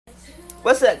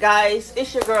What's up, guys?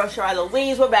 It's your girl, Charlotte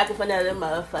Weeds. We're back with another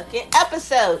motherfucking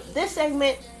episode. This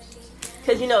segment,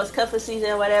 because you know it's cuffing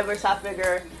season or whatever, so I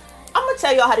figure I'm going to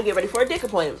tell y'all how to get ready for a dick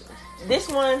appointment. This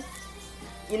one,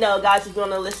 you know, guys, if you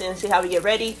want to listen and see how we get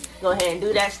ready, go ahead and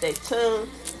do that. Stay tuned.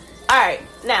 Alright,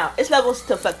 now, it's levels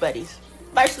to fuck buddies.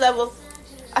 First level,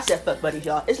 I said fuck buddies,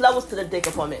 y'all. It's levels to the dick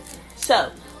appointment.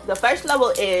 So, the first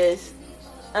level is,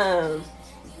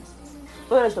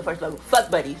 what is the first level? Fuck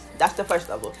buddies. That's the first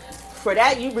level. For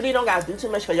that, you really don't gotta do too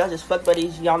much because y'all just fuck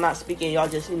buddies. Y'all not speaking. Y'all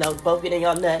just, you know, both getting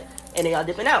y'all nut and then y'all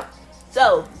dipping out.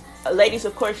 So, ladies,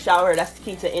 of course, shower. That's the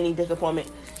key to any dick appointment.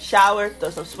 Shower,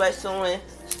 throw some sweats on,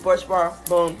 sports bra,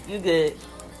 boom, you good.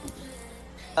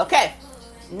 Okay.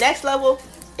 Next level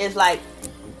is like,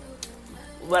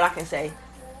 what I can say.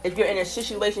 If you're in a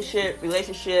situationship,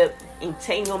 relationship,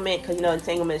 entanglement, because you know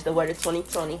entanglement is the word of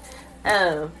 2020.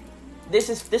 This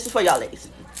is for y'all ladies.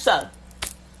 So,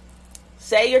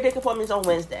 say your dick appointment is on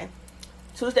Wednesday.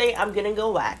 Tuesday, I'm getting a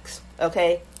wax.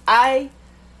 Okay? I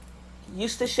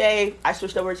used to shave. I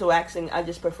switched over to waxing. I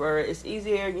just prefer it. It's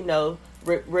easier, you know.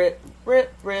 Rip, rip,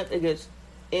 rip, rip. It gets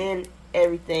in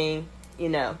everything, you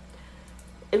know.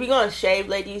 If you're going to shave,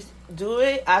 ladies, do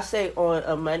it, I say, on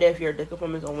a Monday if your dick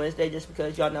appointment is on Wednesday, just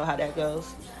because y'all know how that goes.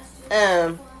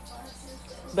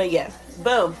 But yeah.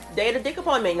 Boom. Day of the dick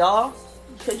appointment, y'all.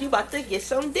 Because you about to get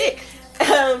some dick.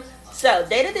 So,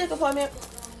 day of the dick appointment,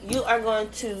 you are going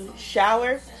to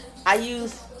shower. I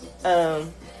use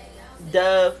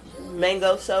Dove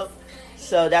Mango soap.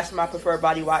 So, that's my preferred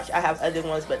body wash. I have other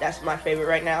ones, but that's my favorite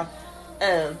right now.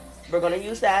 We're going to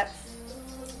use that.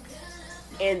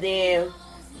 And then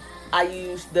I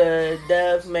use the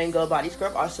Dove Mango body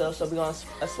scrub also. So, we're going to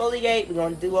exfoliate. We're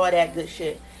going to do all that good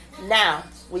shit. Now,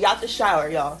 we out the shower,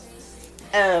 y'all.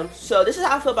 So this is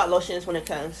how I feel about lotions and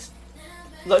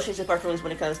perfumes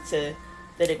when it comes to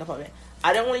the dick appointment.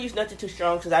 I don't want to use nothing too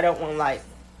strong because I don't want, like,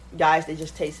 guys that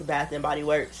just taste Bath and Body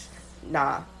Works.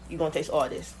 Nah, you're going to taste all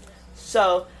this.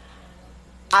 So,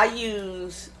 I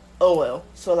use oil.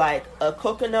 So, like, a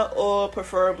coconut oil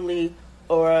preferably,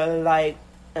 or, like,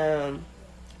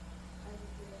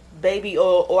 baby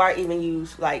oil, or I even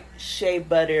use, like, shea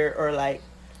butter, or, like,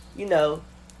 you know,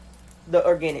 the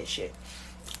organic shit.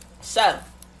 So,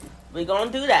 we're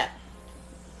going to do that.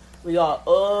 We all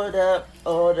oiled up,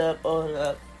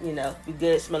 you know, be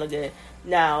good, smelling good.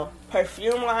 Now,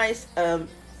 perfume-wise,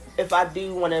 if I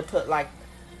do want to put, like,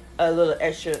 a little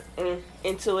extra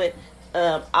into it,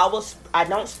 I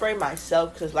don't spray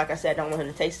myself, because, like I said, I don't want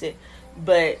him to taste it,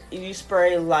 but you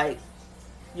spray, like,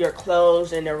 your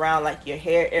clothes and around, like, your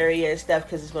hair area and stuff,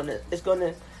 because it's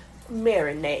gonna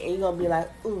marinate, and you're gonna be like,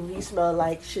 ooh, you smell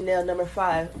like Chanel No.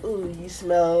 5. Ooh, you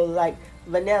smell like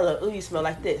vanilla. Ooh, you smell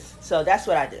like this. So that's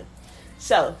what I do.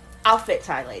 So, outfit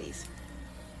time, ladies.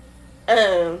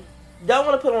 Don't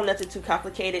want to put on nothing too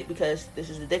complicated because this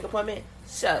is the dick appointment.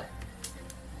 So,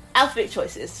 outfit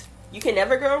choices. You can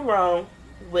never go wrong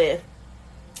with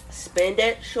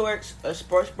spandex shorts, a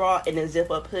sports bra, and a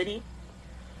zip-up hoodie.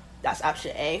 That's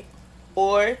option A.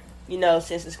 Or, you know,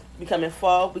 since it's becoming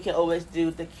fall, we can always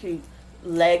do the cute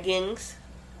leggings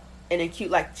and a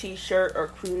cute, like, t-shirt or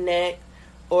crew neck,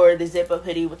 or the zip-up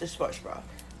hoodie with the sports bra.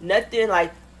 Nothing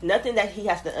that he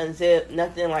has to unzip,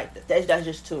 nothing like that. That's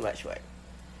just too much work.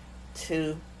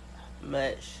 Too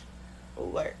much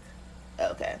work.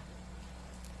 Okay.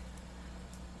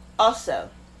 Also,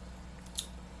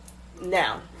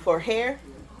 now, for hair,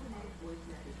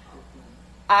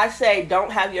 I say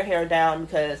don't have your hair down,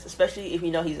 because especially if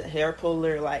you know he's a hair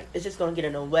puller, like, it's just going to get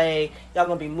in the way. Y'all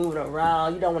going to be moving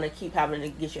around. You don't want to keep having to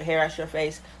get your hair out your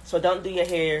face. So don't do your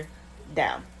hair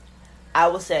down. I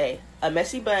will say a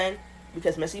messy bun,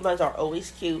 because messy buns are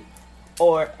always cute,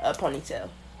 or a ponytail.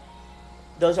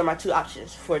 Those are my two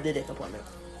options for the dick appointment.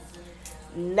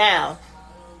 Now,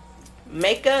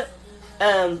 makeup,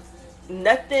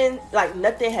 nothing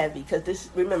heavy, because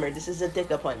remember, this is a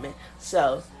dick appointment.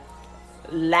 So,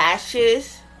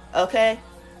 lashes, okay,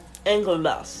 and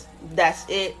gloss. That's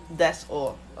it. That's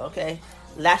all, okay?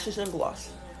 Lashes and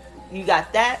gloss. You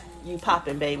got that, you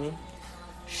popping, baby.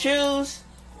 Shoes,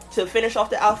 to finish off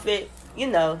the outfit, you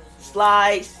know,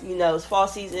 slides, you know, it's fall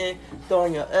season,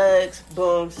 throwing your Uggs,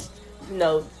 booms, you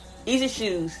know, easy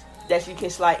shoes that you can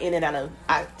slide in and out of.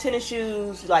 Tennis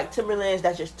shoes, like Timberlands,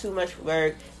 that's just too much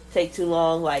work, take too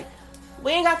long, like,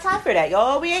 we ain't got time for that,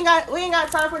 y'all. We ain't got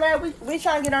time for that. We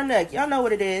trying to get our neck. Y'all know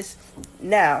what it is.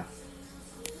 Now,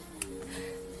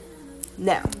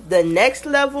 the next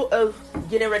level of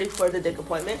getting ready for the dick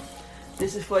appointment,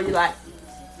 this is for you, like,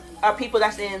 our people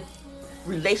that's in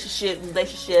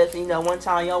relationships, you know, one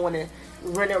time y'all want to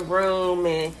rent a room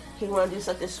and he want to do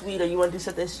something sweet, or you want to do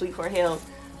something sweet for him.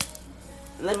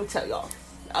 let me tell y'all.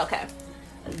 Okay.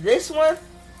 This one,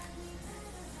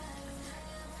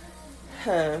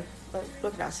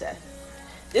 what can I say?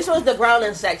 This one's the ground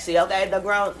and sexy, okay?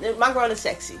 My ground is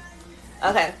sexy.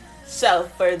 Okay, so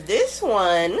for this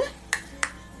one,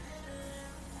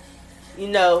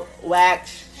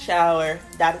 wax, shower,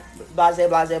 blah, blah,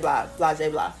 blah, blah, blah,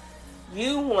 blah.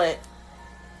 You want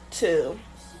to,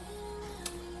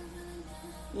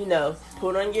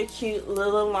 put on your cute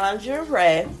little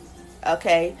lingerie,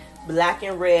 okay? Black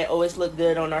and red always look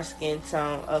good on our skin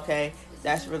tone, okay?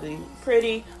 That's really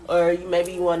pretty. Or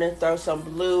maybe you want to throw some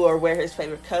blue or wear his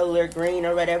favorite color, green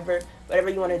or whatever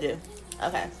you want to do,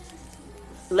 okay?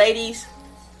 Ladies,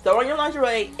 throw on your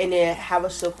lingerie and then have a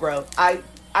silk robe. I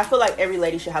feel like every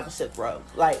lady should have a silk robe.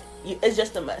 Like, it's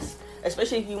just a must.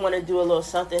 Especially if you want to do a little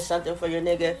something for your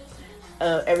nigga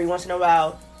every once in a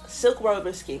while. Silk robe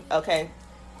is key, okay?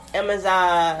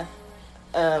 Amazon,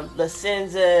 La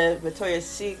Senza, Victoria's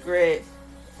Secret.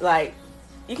 Like,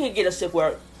 you can get a silk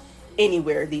robe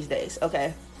anywhere these days,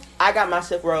 okay? I got my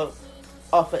silk robe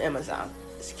off of Amazon.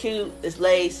 It's cute, it's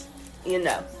lace,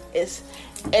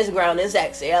 it's ground and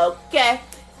sexy, okay?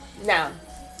 Now,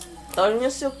 throw on your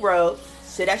silk robe,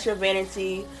 sit at your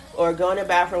vanity, or go in the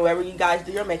bathroom, wherever you guys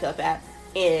do your makeup at,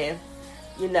 and,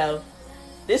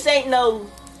 this ain't no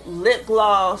lip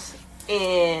gloss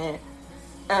and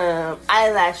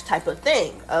eyelash type of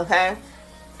thing, okay?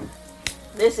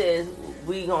 This is,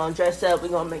 we gonna dress up, we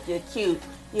gonna make it cute,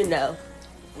 we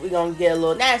gonna get a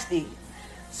little nasty.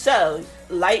 So,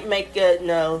 light makeup,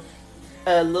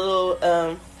 a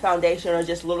little foundation or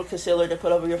just a little concealer to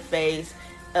put over your face,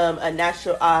 a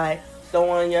natural eye, throw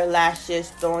on your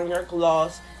lashes, throw on your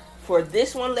gloss. For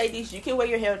this one, ladies, you can wear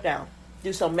your hair down.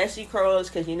 Do some messy curls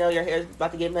because your hair is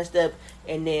about to get messed up,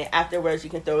 and then afterwards you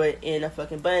can throw it in a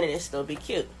fucking bun and it still be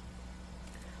cute.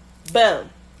 Boom.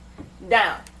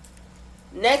 Now,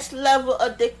 next level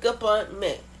of dick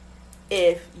appointment.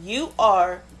 If you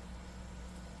are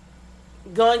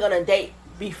going on a date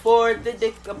before the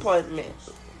dick appointment,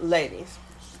 ladies,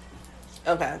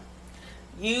 okay,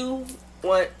 you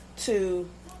want to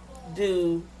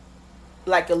do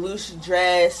like a loose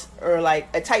dress or like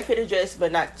a tight fitted dress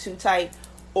but not too tight,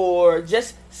 or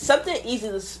just something easy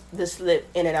to slip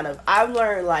in and out of. I've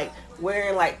learned like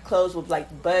wearing like clothes with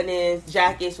like buttons,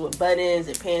 jackets with buttons,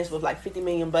 and pants with like 50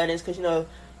 million buttons, because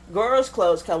girls'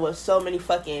 clothes come with so many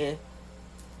fucking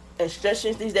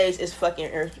instructions these days. It's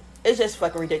just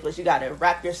fucking ridiculous. You gotta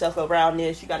wrap yourself around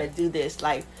this, you gotta do this.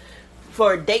 Like,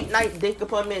 for date night dick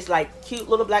appointments, like cute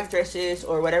little black dresses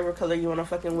or whatever color you want to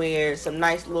fucking wear, some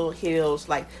nice little heels,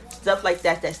 like stuff like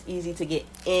that that's easy to get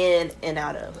in and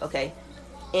out of, okay?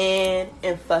 In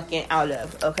and fucking out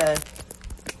of, okay?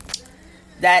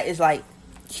 That is like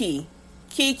key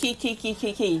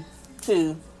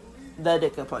to the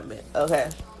dick appointment, okay?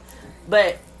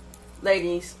 But,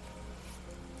 ladies,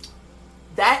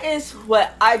 that is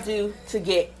what I do to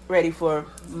get ready for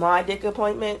my dick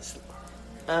appointments.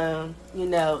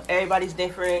 Everybody's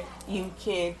different. You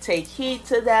can take heed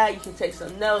to that. You can take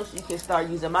some notes. You can start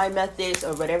using my methods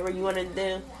or whatever you want to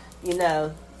do.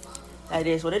 That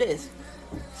is what it is.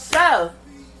 So,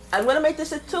 I'm going to make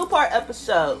this a 2-part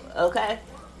episode, okay?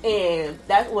 And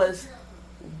that was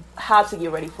how to get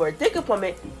ready for a dick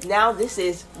appointment. Now, this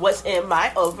is what's in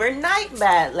my overnight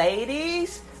bag,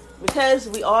 ladies. Because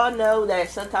we all know that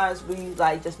sometimes we,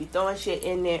 just be throwing shit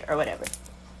in there or whatever.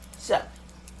 So,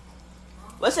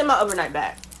 what's in my overnight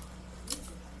bag?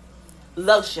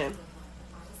 Lotion.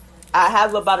 I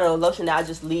have a bottle of lotion that I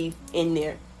just leave in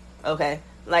there. Okay?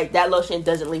 Like, that lotion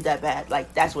doesn't leave that bag.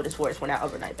 Like, that's what it's for. It's for that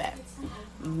overnight bag.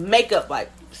 Makeup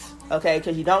wipes. Okay?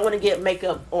 Because you don't want to get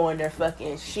makeup on their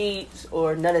fucking sheets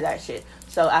or none of that shit.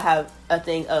 So, I have a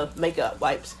thing of makeup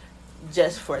wipes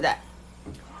just for that.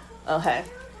 Okay?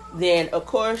 Then, of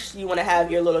course, you want to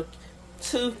have your little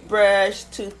toothbrush,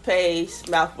 toothpaste,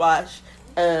 mouthwash.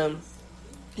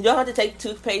 You don't have to take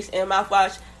toothpaste and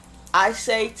mouthwash. I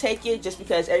say take it just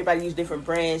because everybody uses different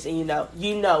brands, and you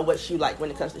know what you like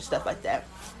when it comes to stuff like that.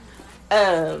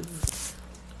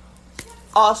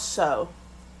 Also,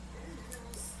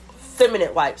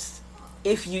 feminine wipes,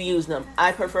 if you use them.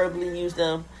 I preferably use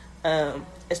them,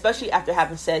 especially after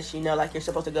having sex. Like you're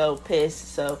supposed to go piss,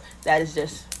 so that is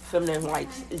just feminine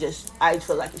wipes. I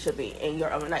feel like it should be in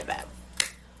your overnight bag.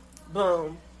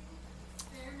 Boom.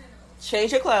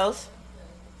 Change your clothes.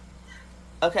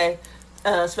 Okay,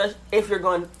 especially if you're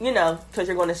going, because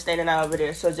you're going to stand out over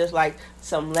there. So just like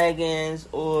some leggings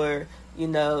or,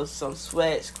 some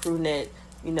sweats, crew neck,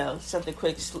 something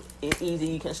quick and easy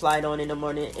you can slide on in the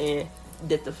morning and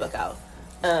dip the fuck out.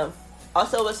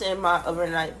 Also, what's in my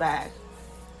overnight bag?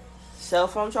 Cell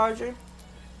phone charger,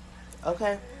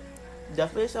 Okay,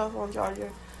 definitely a cell phone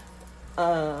charger.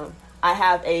 I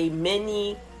have a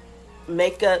mini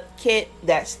makeup kit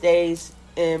that stays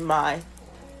in my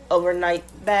overnight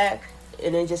bag,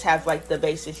 and then just have like the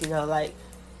basics, like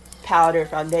powder,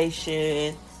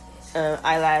 foundation,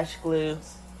 eyelash glue.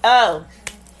 Oh,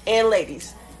 and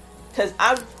ladies, because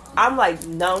I'm like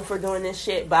known for doing this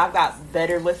shit, but I got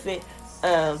better with it.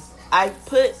 I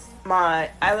put my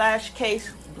eyelash case,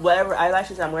 whatever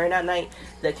eyelashes I'm wearing that night,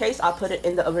 the case, I put it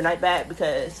in the overnight bag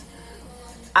because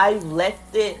I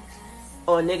left it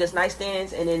on niggas'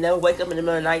 nightstands, and then they'll wake up in the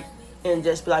middle of the night and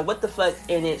just be like, what the fuck?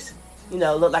 And it's,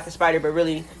 look like a spider, but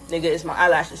really, nigga, it's my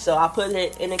eyelashes. So I put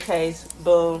it in a case,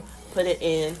 boom, put it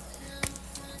in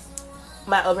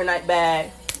my overnight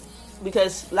bag,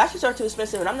 because lashes are too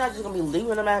expensive, and I'm not just gonna be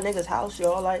leaving them at a nigga's house,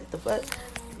 y'all. Like, the fuck?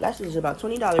 Lashes is about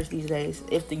 $20 these days,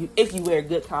 if you wear a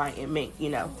good kind and mink,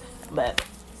 But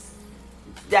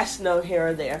that's no here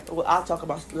or there. Well, I'll talk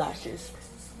about lashes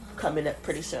coming up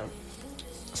pretty soon.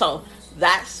 So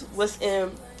that's what's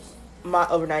in my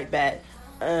overnight bag.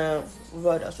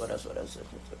 What else?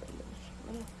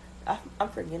 I'm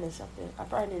forgetting something. I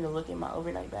probably need to look in my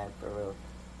overnight bag for real.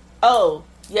 Oh,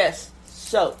 yes.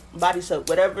 Soap. Body soap.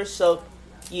 Whatever soap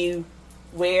you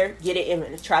wear, get it in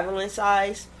a traveling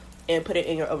size and put it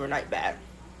in your overnight bag.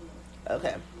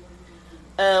 Okay.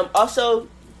 Also,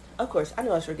 of course, I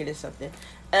know I was forgetting something.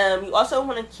 You also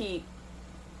want to keep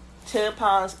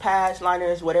tampons, pads,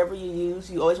 liners, whatever you use.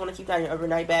 You always want to keep that in your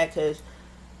overnight bag, because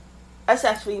us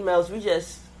as females,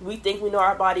 we think we know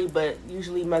our body, but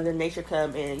usually Mother Nature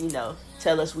come and,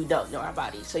 tell us we don't know our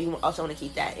body. So you also want to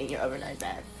keep that in your overnight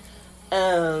bag.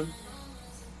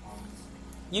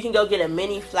 You can go get a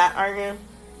mini flat iron,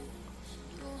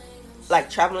 like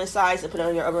traveling size, and put it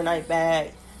on your overnight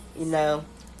bag,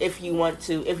 if you want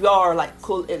to. If y'all are like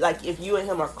cool, like if you and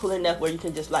him are cool enough where you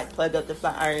can just like plug up the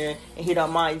flat iron and he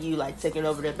don't mind you like taking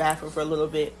over the bathroom for a little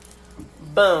bit.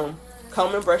 Boom.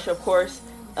 Comb and brush, of course.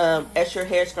 Extra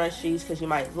hair scrunchies because you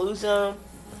might lose them.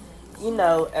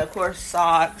 Of course,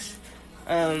 socks.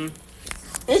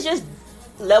 It's just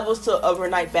levels to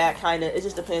overnight bag, kind of. It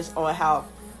just depends on how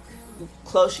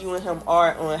close you and him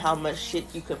are, on how much shit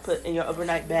you could put in your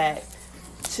overnight bag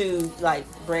to like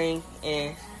bring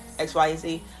in X, Y, and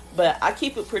Z. But I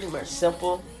keep it pretty much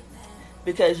simple,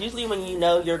 because usually when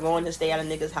you're going to stay at a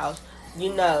nigga's house,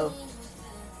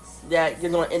 that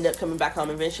you're going to end up coming back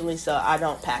home eventually. So I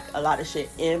don't pack a lot of shit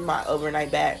in my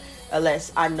overnight bag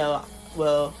unless I know,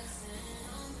 well,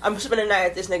 I'm spending the night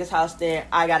at this nigga's house, then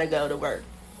I gotta go to work.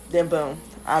 Then boom,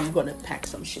 I'm gonna pack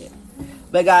some shit.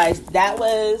 But guys, that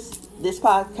was this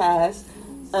podcast.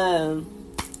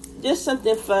 Just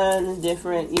something fun and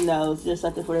different, just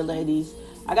something for the ladies.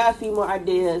 I got a few more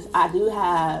ideas. I do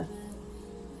have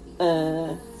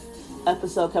an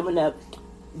episode coming up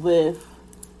with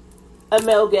a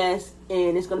male guest,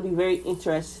 and it's going to be very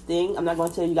interesting. I'm not going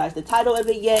to tell you guys the title of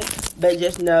it yet, but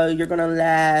just know you're going to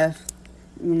laugh.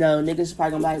 Niggas is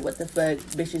probably going to be like, what the fuck?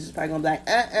 Bitches is probably going to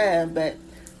be like, But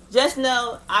just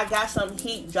know I got some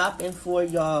heat dropping for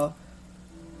y'all